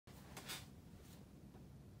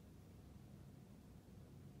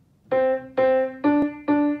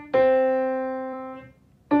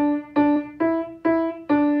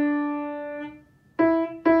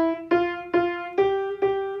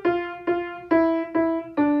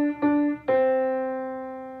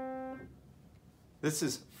this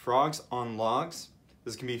is Frogs on Logs.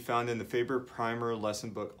 This can be found in the Faber Primer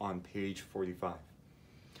lesson book on page 45.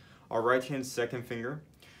 Our right hand second finger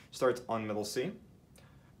starts on middle C,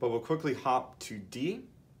 but we'll quickly hop to D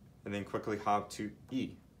and then quickly hop to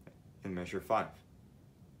E in measure 5.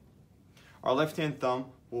 Our left hand thumb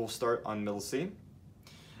will start on middle C,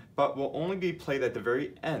 but will only be played at the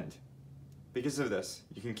very end. Because of this,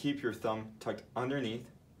 you can keep your thumb tucked underneath,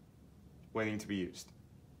 waiting to be used.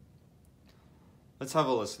 Let's have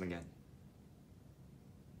a listen again.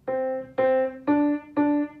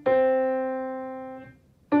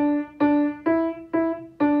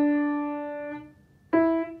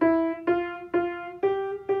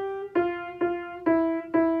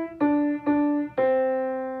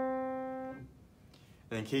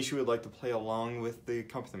 And in case you would like to play along with the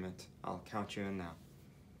accompaniment, I'll count you in now.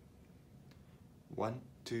 1,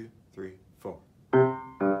 2, 3.